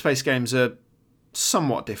the Dead Space games are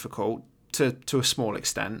somewhat difficult to a small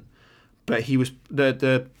extent, but he was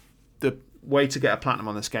the way to get a platinum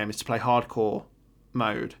on this game is to play hardcore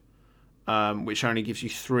mode, which only gives you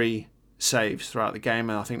 3 saves throughout the game,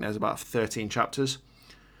 and I think there's about 13 chapters.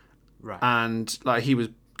 Right. And like he was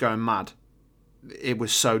going mad. It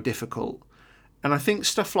was so difficult. And I think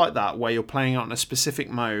stuff like that, where you're playing on a specific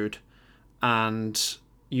mode and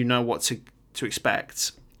you know what to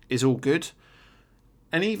expect, is all good.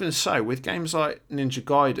 And even so, with games like Ninja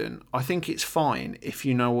Gaiden, I think it's fine if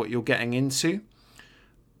you know what you're getting into.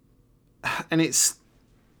 And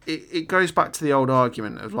it goes back to the old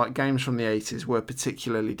argument of like games from the 80s were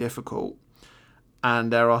particularly difficult.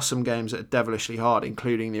 And there are some games that are devilishly hard,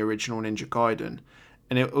 including the original Ninja Gaiden.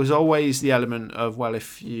 And it was always the element of, well,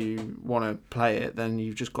 if you want to play it, then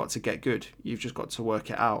you've just got to get good. You've just got to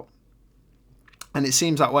work it out. And it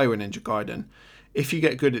seems that way with Ninja Gaiden. If you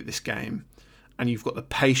get good at this game and you've got the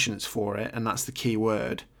patience for it, and that's the key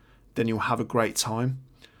word, then you'll have a great time.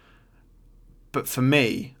 But for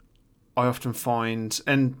me, I often find,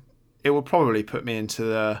 and it will probably put me into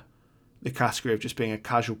the category of just being a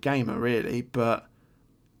casual gamer, really, but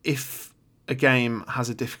if a game has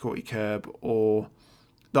a difficulty curve or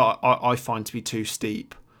that I find to be too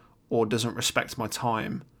steep or doesn't respect my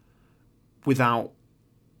time without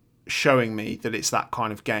showing me that it's that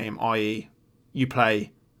kind of game, i.e. you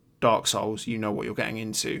play Dark Souls, you know what you're getting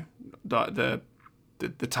into. The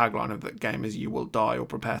tagline of that game is you will die or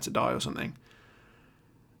prepare to die or something.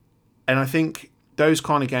 And I think those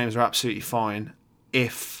kind of games are absolutely fine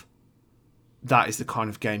if that is the kind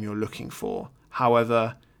of game you're looking for.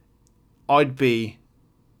 However, I'd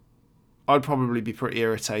probably be pretty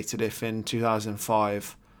irritated if in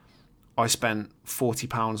 2005 I spent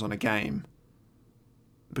 £40 on a game,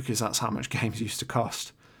 because that's how much games used to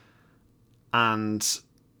cost, and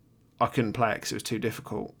I couldn't play it because it was too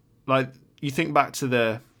difficult. Like, you think back to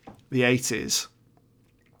the 80s,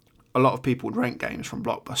 a lot of people would rent games from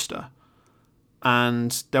Blockbuster,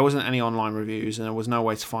 and there wasn't any online reviews, and there was no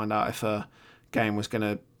way to find out if a game was going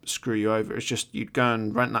to screw you over. It's just you'd go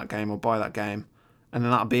and rent that game or buy that game, and then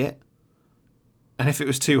that'd be it. And if it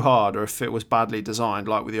was too hard, or if it was badly designed,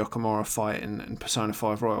 like with the Okamura fight in Persona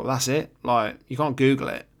 5 Royal, that's it. Like, you can't Google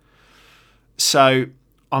it. So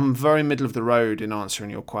I'm very middle of the road in answering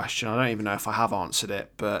your question. I don't even know if I have answered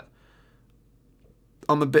it, but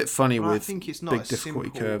I'm a bit funny with I think it's not big a difficulty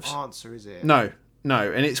simple curves. answer, is it? No,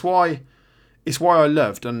 and it's why I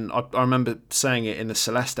loved, and I remember saying it in the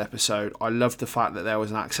Celeste episode, I loved the fact that there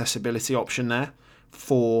was an accessibility option there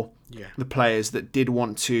for the players that did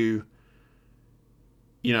want to,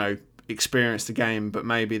 experience the game, but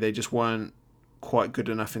maybe they just weren't quite good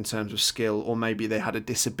enough in terms of skill, or maybe they had a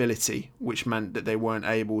disability, which meant that they weren't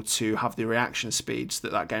able to have the reaction speeds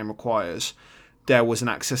that game requires. There was an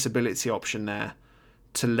accessibility option there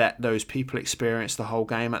to let those people experience the whole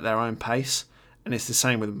game at their own pace. And it's the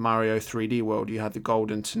same with Mario 3D World. You had the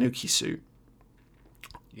golden Tanuki suit.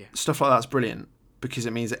 Yeah. Stuff like that's brilliant because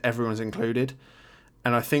it means that everyone's included.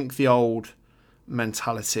 And I think the old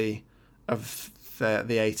mentality of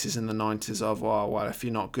the 80s and the 90s of, well, if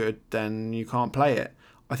you're not good, then you can't play it.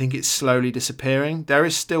 I think it's slowly disappearing. There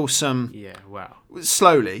is still some... Yeah, wow.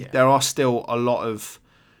 Slowly. Yeah. There are still a lot of,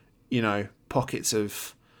 pockets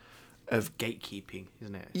of gatekeeping,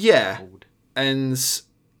 isn't it? Yeah. And,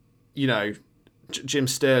 Jim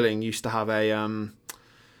Sterling used to have a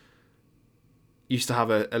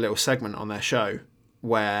little segment on their show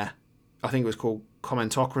where I think it was called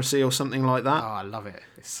Commentocracy or something like that. Oh, I love it.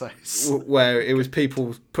 It's so where it was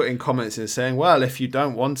people putting comments in saying, well, if you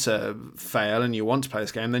don't want to fail and you want to play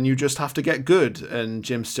this game, then you just have to get good. And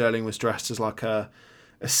Jim Sterling was dressed as like an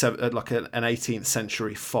 18th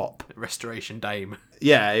century fop, restoration dame.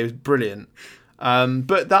 Yeah, it was brilliant.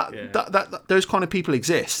 But that those kind of people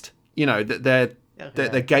exist. That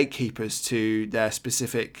they're gatekeepers to their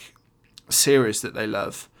specific series that they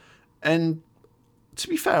love. And to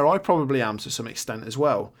be fair, I probably am to some extent as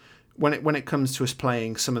well. When it comes to us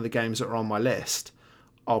playing some of the games that are on my list,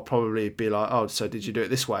 I'll probably be like, oh, so did you do it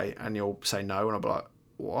this way? And you'll say no, and I'll be like,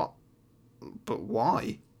 what? But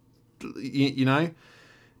why?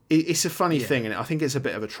 It's a funny thing, and I think it's a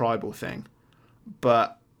bit of a tribal thing.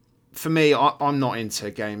 But for me, I'm not into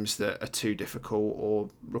games that are too difficult or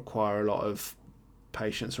require a lot of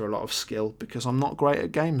patience or a lot of skill, because I'm not great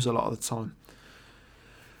at games a lot of the time.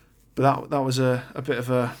 But that was a bit of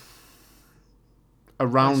a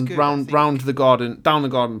down the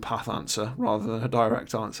garden path answer rather than a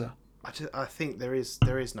direct answer. I think there is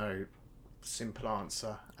no simple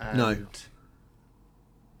answer. And no.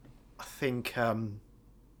 I think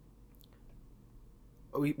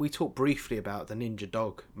we talked briefly about the Ninja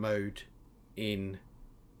Dog mode in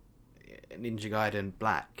Ninja Gaiden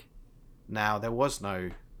Black. Now, there was no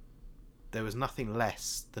there was nothing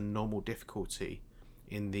less than normal difficulty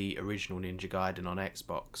in the original Ninja Gaiden on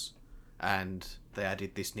Xbox, and they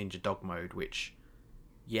added this Ninja Dog mode, which,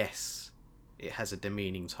 yes, it has a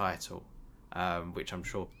demeaning title, which I'm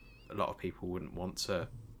sure a lot of people wouldn't want to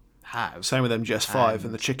have. Same with MGS5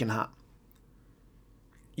 and the chicken hat.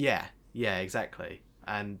 Yeah, exactly.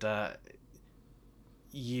 And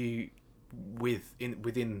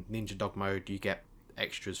within Ninja Dog mode, you get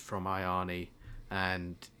extras from Ayane,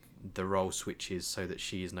 and the role switches so that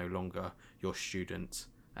she is no longer your student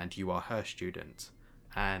and you are her student,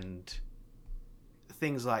 and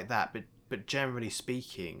things like that. But generally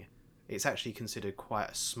speaking, it's actually considered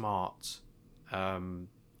quite a smart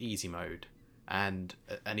easy mode, and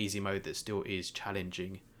an easy mode that still is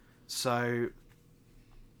challenging. So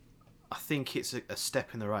I think it's a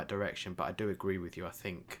step in the right direction, but I do agree with you. I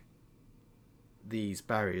think these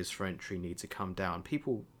barriers for entry need to come down.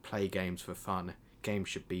 People play games for fun. Games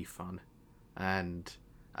should be fun. And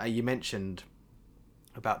you mentioned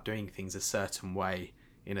about doing things a certain way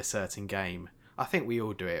in a certain game. I think we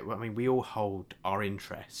all do it. I mean, we all hold our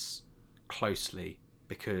interests closely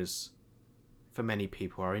because for many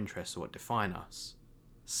people our interests are what define us.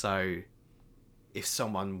 So if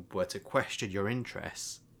someone were to question your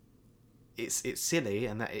interests, it's silly,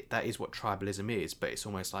 and that is what tribalism is, but it's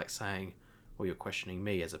almost like saying, well, you're questioning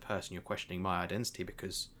me as a person, you're questioning my identity,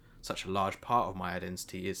 because such a large part of my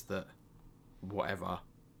identity is that whatever.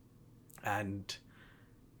 And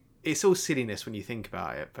it's all silliness when you think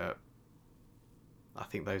about it, but I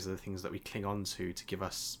think those are the things that we cling on to give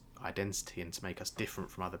us identity and to make us different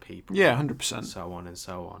from other people. Yeah, 100%. So on and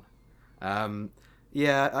so on.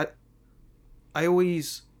 I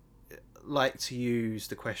always like to use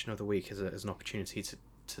the question of the week as an opportunity to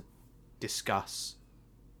discuss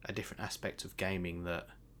a different aspect of gaming that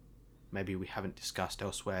maybe we haven't discussed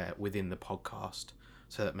elsewhere within the podcast,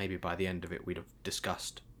 so that maybe by the end of it we'd have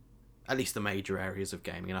discussed at least the major areas of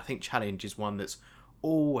gaming. And I think challenge is one that's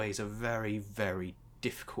always a very, very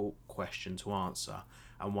difficult question to answer,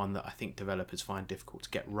 and one that I think developers find difficult to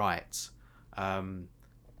get right.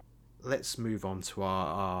 Let's move on to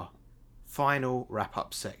our final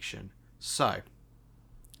wrap-up section. So,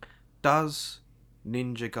 does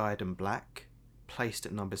Ninja Gaiden Black, placed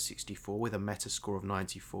at number 64 with a Metascore of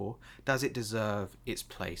 94, does it deserve its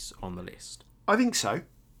place on the list? I think so.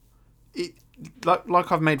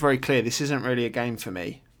 Like I've made very clear, this isn't really a game for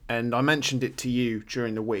me. And I mentioned it to you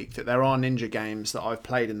during the week that there are Ninja games that I've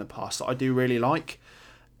played in the past that I do really like.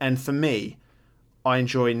 And for me, I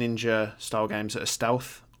enjoy Ninja style games that are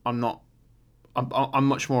stealth. I'm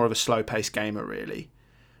much more of a slow-paced gamer, really.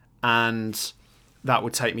 And that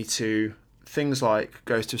would take me to things like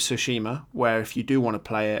Ghost of Tsushima, where if you do want to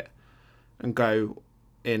play it and go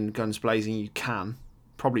in guns blazing, you can.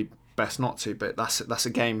 Probably best not to, but that's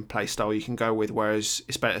a gameplay style you can go with, whereas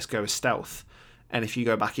it's better to go with stealth. And if you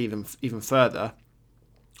go back even further,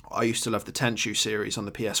 I used to love the Tenchu series on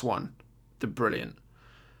the PS1. They're brilliant.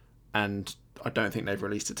 And I don't think they've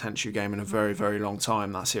released a Tenchu game in a very, very long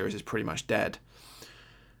time. That series is pretty much dead.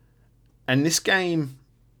 And this game,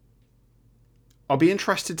 I'll be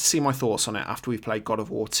interested to see my thoughts on it after we've played God of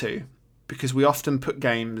War 2, because we often put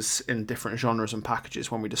games in different genres and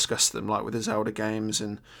packages when we discuss them, like with the Zelda games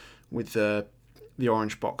and with the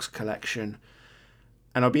Orange Box collection.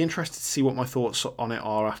 And I'll be interested to see what my thoughts on it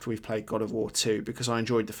are after we've played God of War 2, because I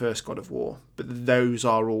enjoyed the first God of War, but those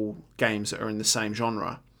are all games that are in the same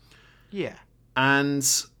genre. Yeah. And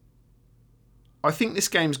I think this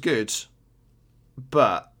game's good,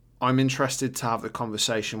 but I'm interested to have the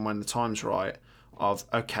conversation when the time's right of,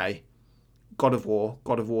 okay, God of War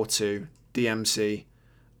 2, DMC,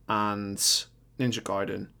 and Ninja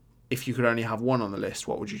Gaiden. If you could only have one on the list,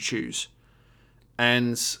 what would you choose?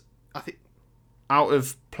 And I think out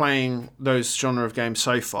of playing those genre of games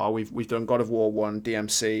so far, we've done God of War 1,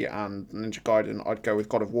 DMC, and Ninja Gaiden. I'd go with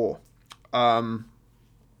God of War.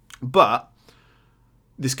 But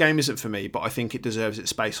this game isn't for me, but I think it deserves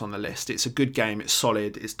its space on the list. It's a good game, it's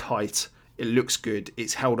solid, it's tight, it looks good,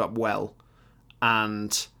 it's held up well,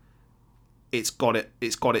 and it's got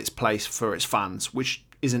its place for its fans, which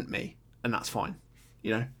isn't me, and that's fine,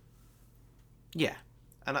 you know? Yeah.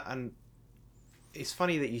 And it's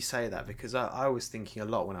funny that you say that, because I was thinking a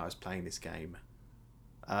lot when I was playing this game.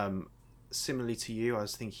 Similarly to you, I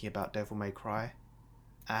was thinking about Devil May Cry,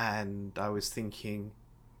 and I was thinking,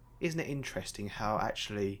 isn't it interesting how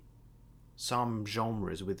actually some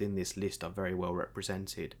genres within this list are very well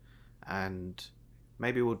represented? And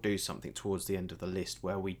maybe we'll do something towards the end of the list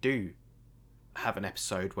where we do have an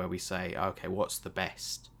episode where we say, okay, what's the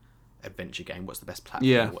best adventure game? What's the best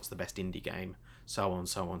platform? Yeah. What's the best indie game? So on,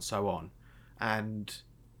 so on, so on. And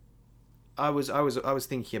I was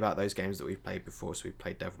thinking about those games that we've played before. So we've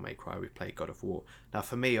played Devil May Cry, we've played God of War. Now,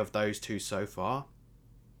 for me, of those two so far,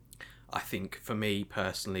 I think for me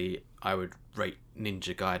personally, I would rate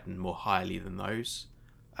Ninja Gaiden more highly than those.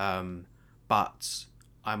 But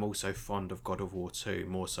I'm also fond of God of War 2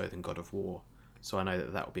 more so than God of War. So I know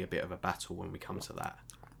that will be a bit of a battle when we come to that.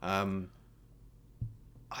 I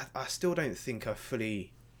still don't think I've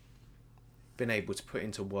fully been able to put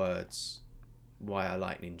into words why I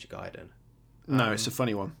like Ninja Gaiden. No, it's a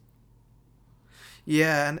funny one.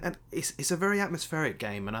 Yeah, and it's a very atmospheric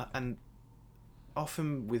game, and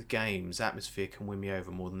often with games, atmosphere can win me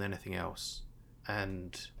over more than anything else.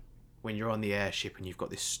 And when you're on the airship and you've got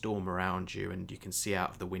this storm around you and you can see out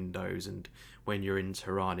of the windows, and when you're in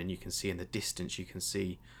Tehran and you can see in the distance, you can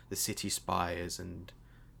see the city spires and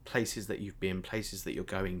places that you've been, places that you're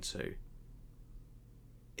going to.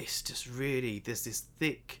 It's just really, there's this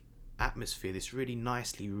thick atmosphere, this really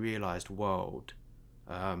nicely realised world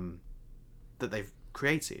that they've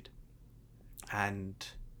created. And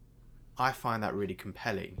I find that really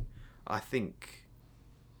compelling. I think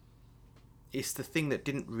it's the thing that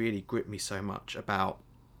didn't really grip me so much about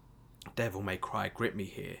Devil May Cry grip me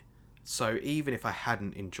here. So even if I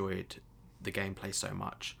hadn't enjoyed the gameplay so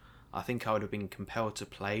much, I think I would have been compelled to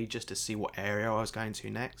play just to see what area I was going to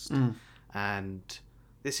next. And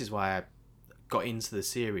this is why I got into the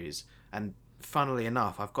series. And funnily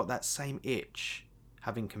enough, I've got that same itch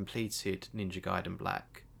having completed Ninja Gaiden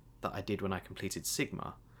Black that I did when I completed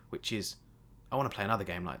Sigma, which is I want to play another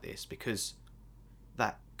game like this, because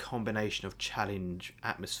that combination of challenge,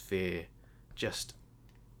 atmosphere, just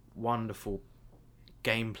wonderful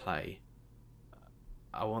gameplay.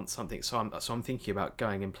 I want something, so I'm thinking about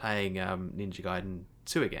going and playing Ninja Gaiden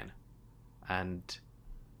 2 again, and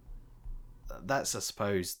that's, I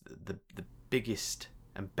suppose, the biggest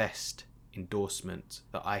and best endorsement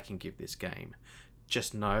that I can give this game.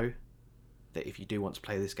 Just know that if you do want to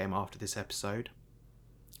play this game after this episode,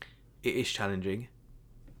 it is challenging,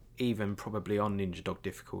 even probably on Ninja Dog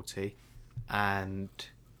difficulty, and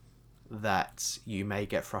that you may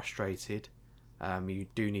get frustrated. You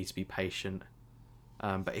do need to be patient.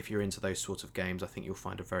 But if you're into those sorts of games, I think you'll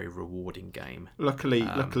find a very rewarding game.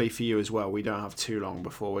 Luckily for you as well, we don't have too long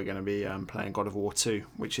before we're going to be playing God of War 2,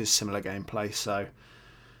 which is similar gameplay. So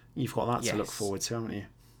you've got that to look forward to, haven't you?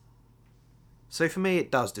 So for me, it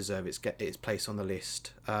does deserve its place on the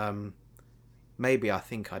list. Maybe I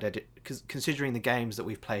think I'd edit, because considering the games that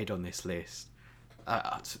we've played on this list,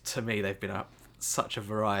 to me they've been such a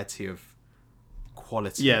variety of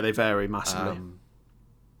quality. Yeah, they vary massively.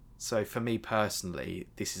 So for me personally,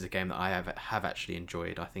 this is a game that I have actually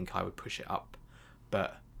enjoyed. I think I would push it up,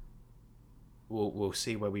 but we'll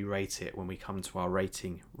see where we rate it when we come to our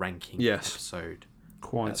ranking episode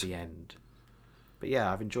at the end. But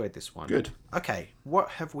yeah, I've enjoyed this one. Good. Okay, what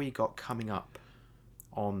have we got coming up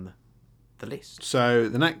on the list? So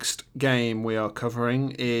the next game we are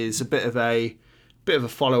covering is a bit of a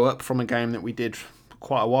follow-up from a game that we did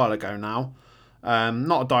quite a while ago now.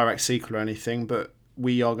 Not a direct sequel or anything, but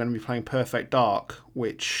we are going to be playing Perfect Dark,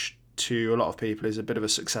 which to a lot of people is a bit of a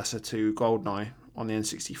successor to GoldenEye on the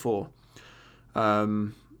N64.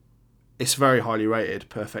 It's very highly rated,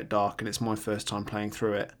 Perfect Dark, and it's my first time playing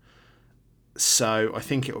through it. So I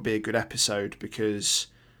think it will be a good episode, because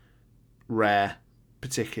Rare,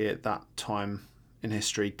 particularly at that time in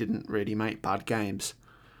history, didn't really make bad games.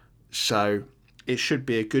 So it should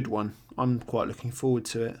be a good one. I'm quite looking forward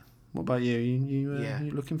to it. What about you?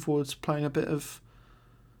 You looking forward to playing a bit of...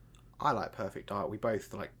 I like Perfect Dark. We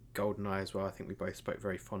both like GoldenEye as well. I think we both spoke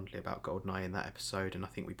very fondly about GoldenEye in that episode, and I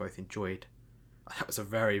think we both enjoyed... That was a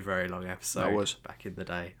very, very long episode. That was. Back in the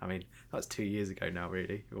day. I mean, that's 2 years ago now,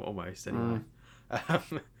 really. Almost, anyway.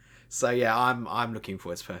 So yeah, I'm looking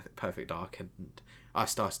forward to Perfect Dark, and I've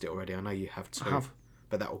started it already. I know you have too. I have.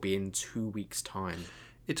 But that will be in 2 weeks' time.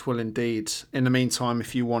 It will indeed. In the meantime,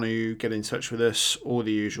 if you want to get in touch with us, all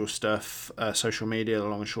the usual stuff, social media, The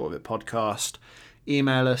Long and Short of It Podcast,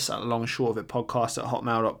 email us at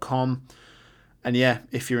longandshortofitpodcast@hotmail.com. And yeah,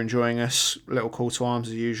 if you're enjoying us, little call to arms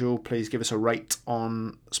as usual, please give us a rate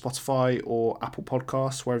on Spotify or Apple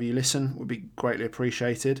Podcasts, wherever you listen, would be greatly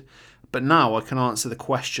appreciated. But now I can answer the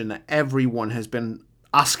question that everyone has been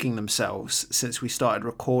asking themselves since we started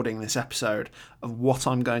recording this episode of what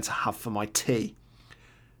I'm going to have for my tea.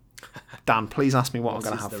 Dan, please ask me what I'm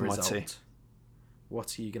going to have for my tea.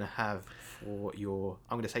 What are you going to have for your...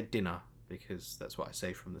 I'm going to say dinner, because that's what I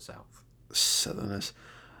say from the south. Southerners.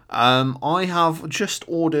 I have just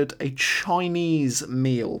ordered a Chinese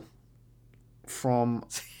meal from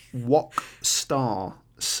Wok Star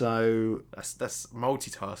So That's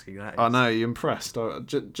multitasking. That is. I know you're impressed.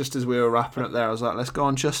 Just as we were wrapping up there, I was like, "Let's go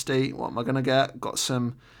on Just Eat. What am I gonna get? Got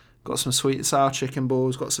some sweet and sour chicken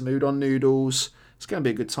balls. Got some udon noodles. It's gonna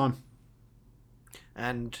be a good time."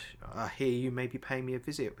 And I hear you may be paying me a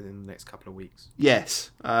visit within the next couple of weeks.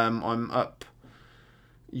 Yes, I'm up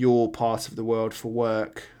your part of the world for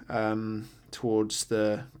work towards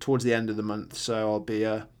the end of the month, so I'll be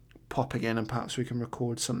popping in, and perhaps we can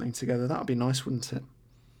record something together. That would be nice, wouldn't it?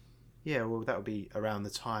 Yeah, well, that would be around the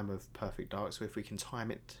time of Perfect Dark, so if we can time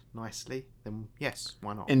it nicely, then yes,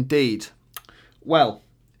 why not? Indeed. Well,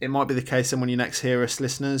 it might be the case then when you next hear us,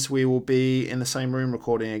 listeners, we will be in the same room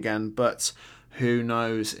recording again, but who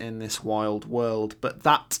knows in this wild world. But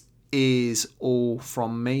that is all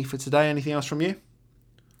from me for today. Anything else from you?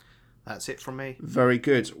 That's it from me. Very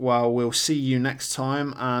good. Well, we'll see you next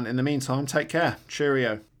time, and in the meantime, take care.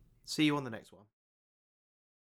 Cheerio. See you on the next one.